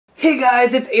Hey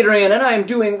guys, it's Adrian, and I'm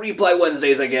doing Reply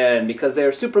Wednesdays again, because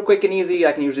they're super quick and easy.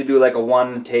 I can usually do like a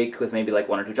one take with maybe like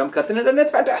 1 or 2 jump cuts in it, and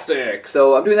it's fantastic!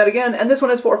 So I'm doing that again, and this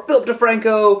one is for Philip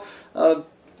DeFranco.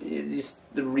 Just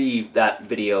read that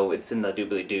video, it's in the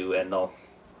doobly-doo, and I'll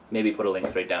maybe put a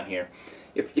link right down here.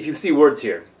 If you see words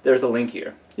here, there's a link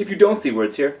here. If you don't see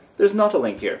words here, there's not a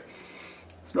link here.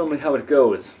 It's normally how it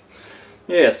goes.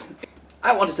 Yes,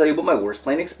 I want to tell you about my worst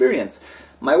plane experience.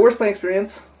 My worst plane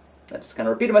experience, I just kind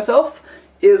of repeated myself,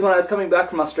 is when I was coming back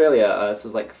from Australia. This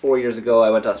was like 4 years ago. I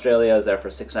went to Australia. I was there for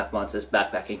 6.5 months, just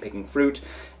backpacking, picking fruit.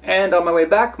 And on my way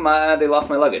back, they lost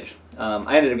my luggage.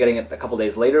 I ended up getting it a couple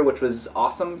days later, which was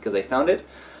awesome because they found it.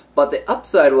 But the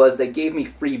upside was they gave me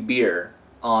free beer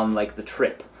on like the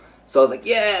trip. So I was like,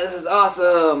 yeah, this is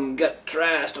awesome. Got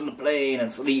trashed on the plane and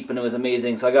sleep, and it was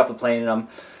amazing. So I got off the plane and I'm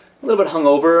a little bit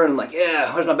hungover, and I'm like,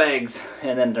 yeah, where's my bags?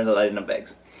 And then it turns out I didn't have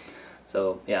bags.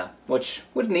 So yeah, which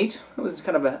was neat. It was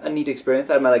kind of a neat experience.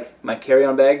 I had my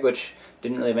carry-on bag, which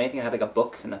didn't really have anything. I had like a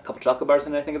book and a couple chocolate bars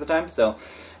in it, I think, at the time. So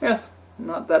yes,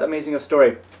 not that amazing of a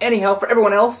story. Anyhow, for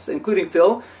everyone else, including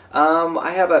Phil,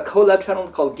 I have a collab channel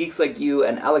called Geeks Like You,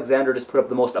 and Alexander just put up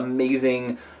the most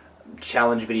amazing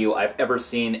challenge video I've ever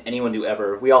seen anyone do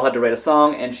ever. We all had to write a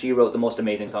song, and she wrote the most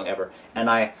amazing song ever. And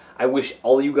I wish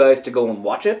all you guys to go and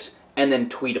watch it and then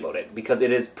tweet about it, because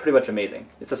it is pretty much amazing.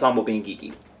 It's a song about being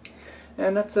geeky.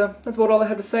 And that's about all I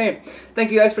have to say.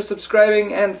 Thank you guys for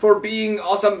subscribing and for being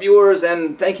awesome viewers,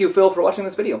 and thank you, Phil, for watching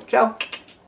this video. Ciao!